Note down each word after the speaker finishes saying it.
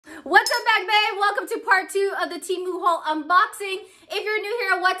What's up, back babe? Welcome to part 2 of the Temu haul unboxing. If you're new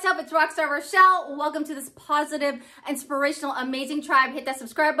here, what's up? It's Rockstar Rochelle. Welcome to this positive, inspirational, amazing tribe. Hit that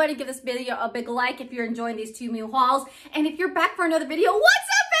subscribe button. Give this video a big like if you're enjoying these Temu hauls. And if you're back for another video, what's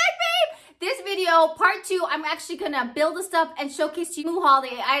up, back babe? This video, part 2, I'm actually gonna build the stuff and showcase Temu haul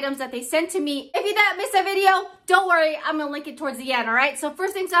the items that they sent to me. If you missed that video, don't worry, I'm gonna link it towards the end, all right? So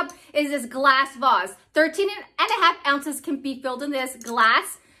first things up is this glass vase. 13.5 ounces can be filled in this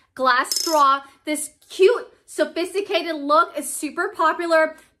glass straw. This cute, sophisticated look is super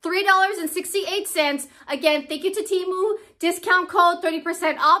popular. $3.68. Again, thank you to Temu. Discount code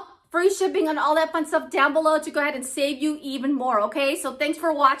 30% off. Free shipping and all that fun stuff down below to go ahead and save you even more, okay? So thanks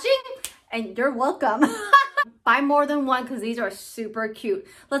for watching, and you're welcome. Buy more than one because these are super cute.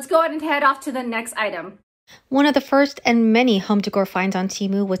 Let's go ahead and head off to the next item. One of the first and many home decor finds on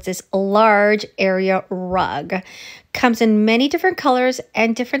Temu was this large area rug. Comes in many different colors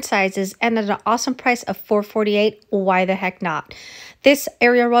and different sizes and at an awesome price of $4.48. Why the heck not? This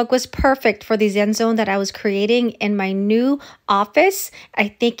area rug was perfect for the Zen zone that I was creating in my new office. I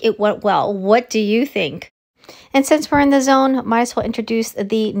think it went well. What do you think? And since we're in the zone, might as well introduce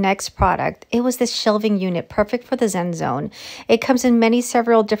the next product. It was this shelving unit, perfect for the Zen zone. It comes in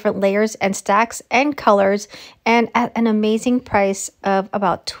several different layers and stacks and colors, and at an amazing price of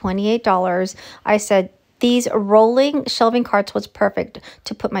about $28. I said these rolling shelving carts was perfect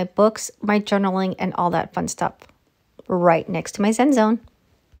to put my books, my journaling, and all that fun stuff right next to my Zen zone.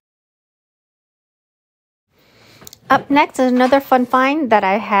 Up next is another fun find that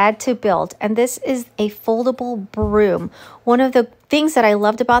I had to build, and this is a foldable broom. One of the things that I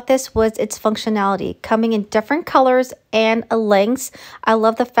loved about this was its functionality, coming in different colors and lengths. I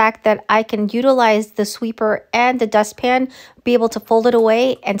love the fact that I can utilize the sweeper and the dustpan, be able to fold it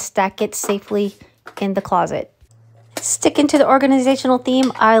away and stack it safely in the closet. Sticking to the organizational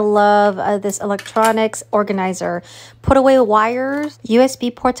theme, I love this electronics organizer. Put away wires,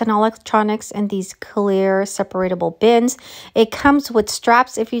 USB ports, and all electronics in these clear separatable bins. It comes with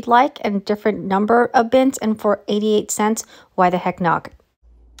straps if you'd like and different number of bins, and for 88 cents, why the heck not?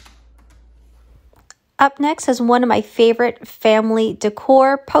 Up next is one of my favorite family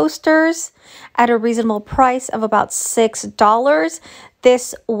decor posters at a reasonable price of about $6.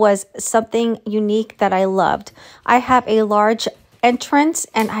 This was something unique that I loved. I have a large entrance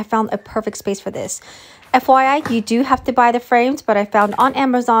and I found a perfect space for this. FYI, you do have to buy the frames, but I found on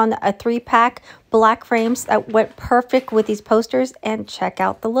Amazon a 3-pack black frames that went perfect with these posters, and check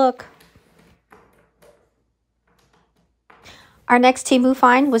out the look. Our next Temu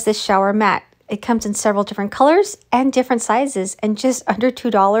find was this shower mat. It comes in several different colors and different sizes, and just under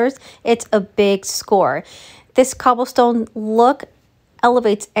 $2, it's a big score. This cobblestone look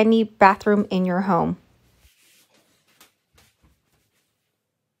elevates any bathroom in your home.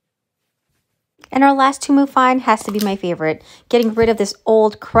 And our last Temu find has to be my favorite. Getting rid of this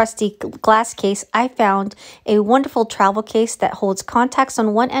old crusty glass case, I found a wonderful travel case that holds contacts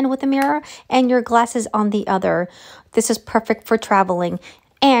on one end with a mirror and your glasses on the other. This is perfect for traveling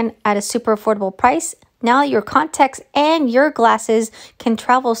and at a super affordable price. Now your contacts and your glasses can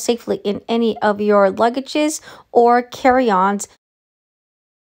travel safely in any of your luggages or carry-ons.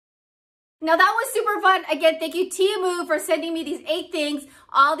 Now that was super fun. Again, thank you Temu for sending me these 8 things.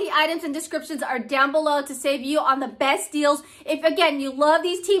 All the items and descriptions are down below to save you on the best deals. If again, you love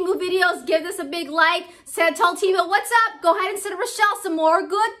these Temu videos, give this a big like. Tell Temu, what's up? Go ahead and send Rochelle some more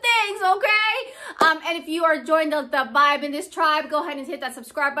good things, okay? And if you are enjoying the vibe in this tribe, go ahead and hit that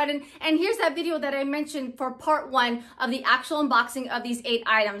subscribe button. And here's that video that I mentioned for part 1 of the actual unboxing of these 8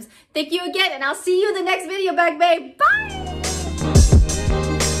 items. Thank you again, and I'll see you in the next video, back babe. Bye!